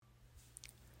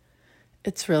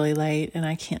It's really late and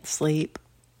I can't sleep.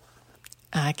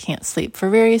 I can't sleep for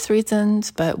various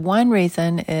reasons, but one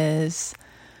reason is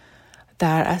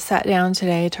that I sat down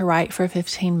today to write for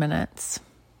 15 minutes.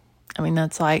 I mean,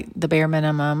 that's like the bare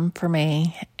minimum for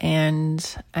me. And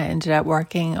I ended up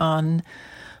working on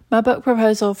my book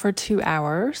proposal for 2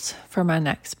 hours for my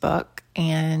next book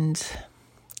and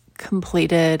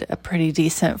completed a pretty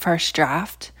decent first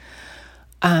draft,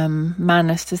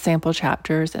 minus the sample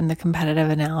chapters and the competitive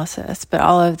analysis. But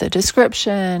all of the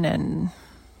description and,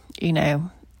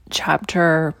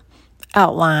 chapter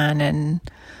outline and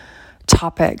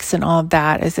topics and all of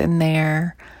that is in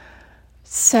there.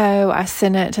 So I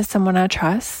sent it to someone I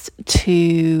trust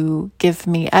to give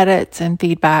me edits and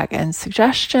feedback and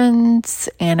suggestions,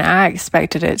 and I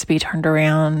expected it to be turned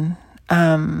around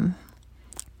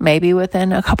maybe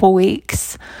within a couple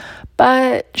weeks,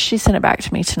 but she sent it back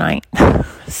to me tonight.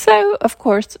 So, of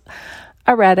course,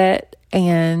 I read it,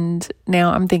 and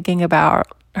now I'm thinking about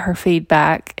her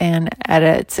feedback and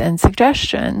edits and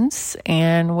suggestions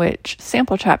and which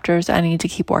sample chapters I need to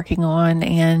keep working on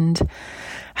and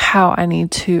how I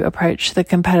need to approach the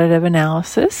competitive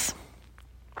analysis.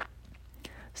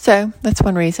 So that's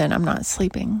one reason I'm not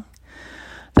sleeping.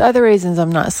 The other reasons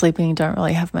I'm not sleeping don't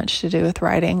really have much to do with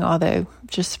writing, although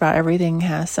just about everything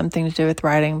has something to do with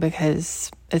writing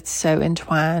because it's so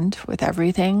entwined with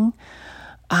everything.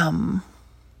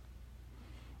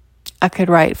 I could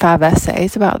write 5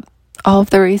 essays about all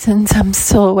of the reasons I'm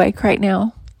still awake right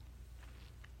now.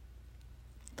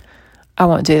 I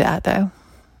won't do that, though.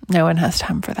 No one has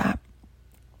time for that.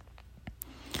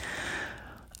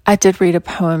 I did read a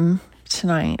poem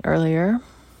tonight earlier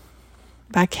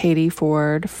by Katie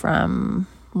Ford from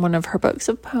one of her books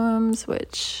of poems,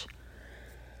 which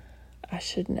I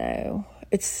should know.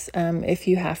 It's If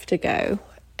You Have to Go,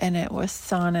 and it was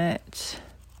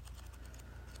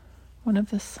one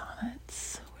of the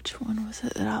sonnets. Which one was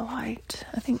it that I liked?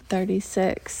 I think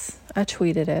 36. I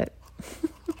tweeted it.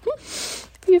 If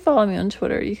you follow me on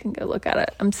Twitter, you can go look at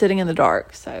it. I'm sitting in the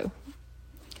dark, so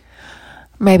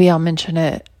maybe I'll mention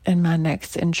it in my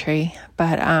next entry.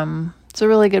 But it's a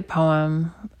really good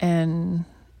poem, and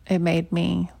it made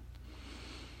me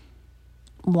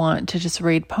want to just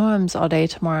read poems all day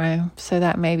tomorrow. So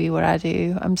that may be what I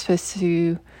do. I'm supposed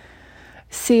to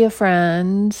see a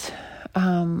friend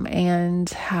and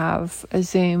have a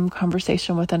Zoom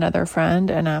conversation with another friend,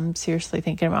 and I'm seriously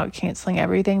thinking about canceling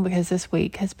everything because this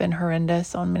week has been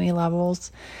horrendous on many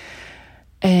levels.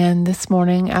 And this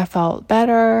morning I felt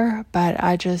better, but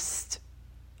I just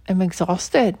am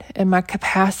exhausted in my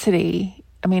capacity.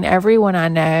 I mean, everyone I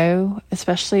know,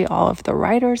 especially all of the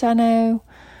writers I know,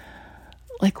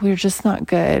 we're just not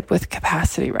good with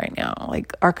capacity right now.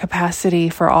 Our capacity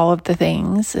for all of the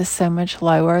things is so much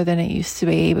lower than it used to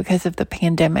be because of the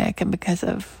pandemic and because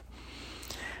of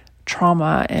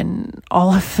trauma and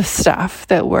all of the stuff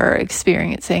that we're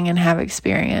experiencing and have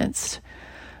experienced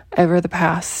over the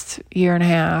past year and a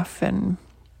half and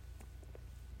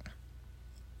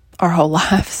our whole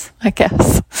lives, I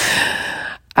guess.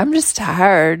 I'm just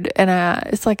tired, and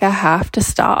it's like I have to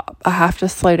stop. I have to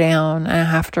slow down, and I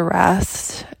have to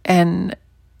rest, and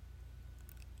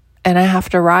I have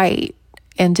to write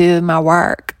and do my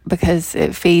work because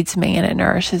it feeds me and it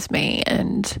nourishes me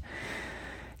and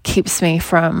keeps me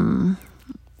from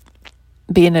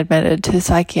being admitted to a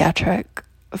psychiatric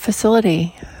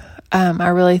facility. I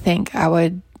really think I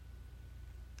would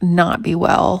not be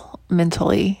well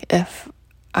mentally if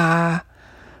I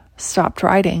stopped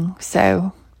writing.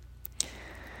 So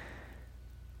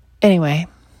anyway,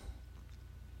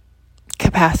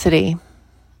 capacity.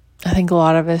 I think a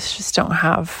lot of us just don't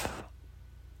have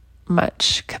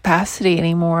much capacity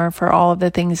anymore for all of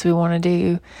the things we want to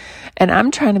do. And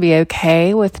I'm trying to be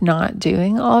okay with not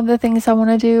doing all of the things I want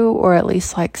to do, or at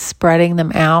least spreading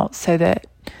them out so that,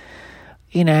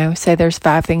 say there's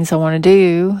 5 things I want to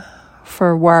do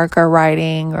for work or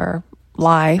writing or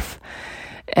life.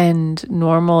 And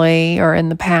normally, or in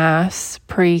the past,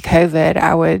 pre-COVID,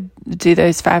 I would do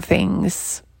those 5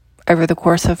 things over the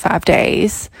course of 5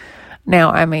 days.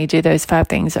 Now I may do those 5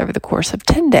 things over the course of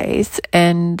 10 days.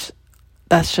 And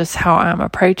that's just how I'm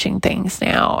approaching things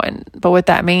now. But what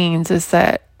that means is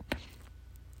that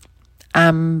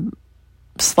I'm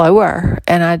slower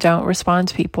and I don't respond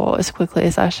to people as quickly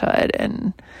as I should.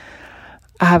 And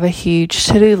I have a huge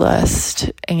to-do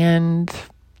list, and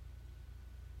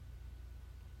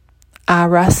I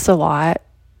rest a lot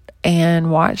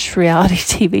and watch reality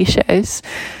TV shows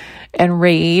and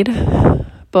read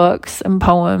books and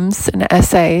poems and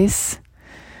essays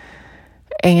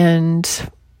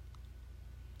and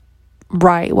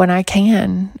write when I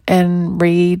can and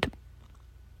read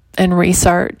and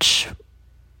research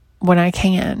when I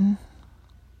can.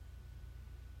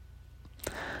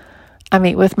 I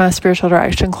meet with my spiritual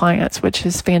direction clients, which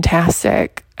is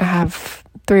fantastic. I have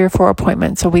 3 or 4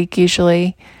 appointments a week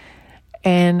usually.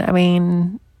 And I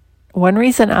mean, one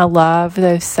reason I love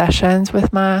those sessions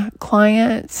with my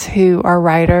clients who are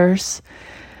writers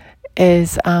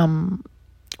is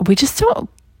we just don't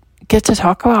get to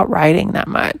talk about writing that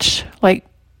much. Like,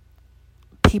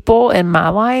 people in my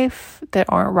life that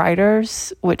aren't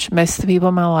writers, which most of the people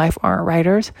in my life aren't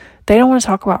writers, they don't want to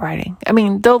talk about writing. I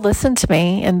mean, they'll listen to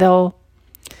me and they'll,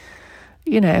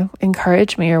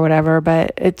 encourage me or whatever,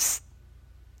 but it's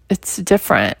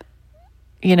different.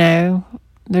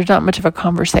 There's not much of a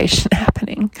conversation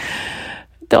happening.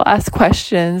 They'll ask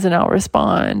questions and I'll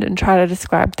respond and try to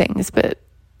describe things, but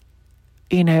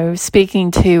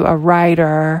speaking to a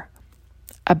writer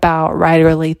about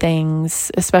writerly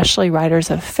things, especially writers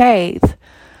of faith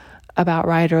about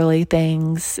writerly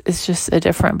things, is just a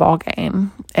different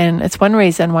ballgame. And it's one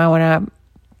reason why when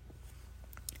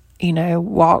I,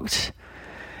 walked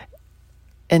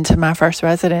into my first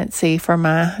residency for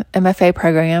my MFA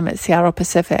program at Seattle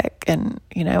Pacific, and,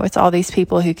 it's all these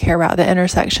people who care about the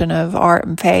intersection of art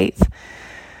and faith,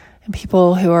 and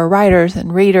people who are writers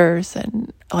and readers,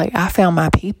 and I found my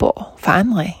people,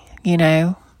 finally.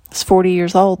 I was 40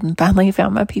 years old and finally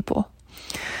found my people.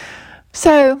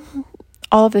 So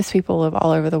all of these people live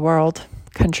all over the world,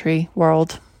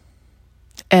 world.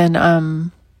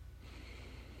 And,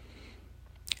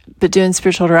 but doing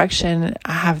spiritual direction,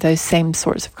 I have those same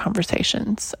sorts of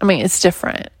conversations. I mean, it's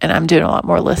different and I'm doing a lot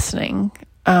more listening.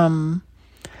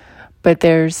 But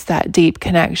there's that deep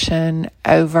connection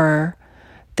over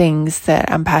things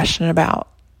that I'm passionate about,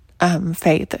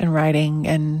 faith and writing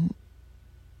and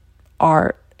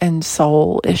art and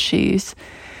soul issues.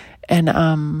 And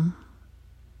I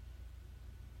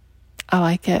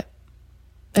like it.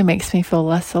 It makes me feel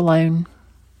less alone.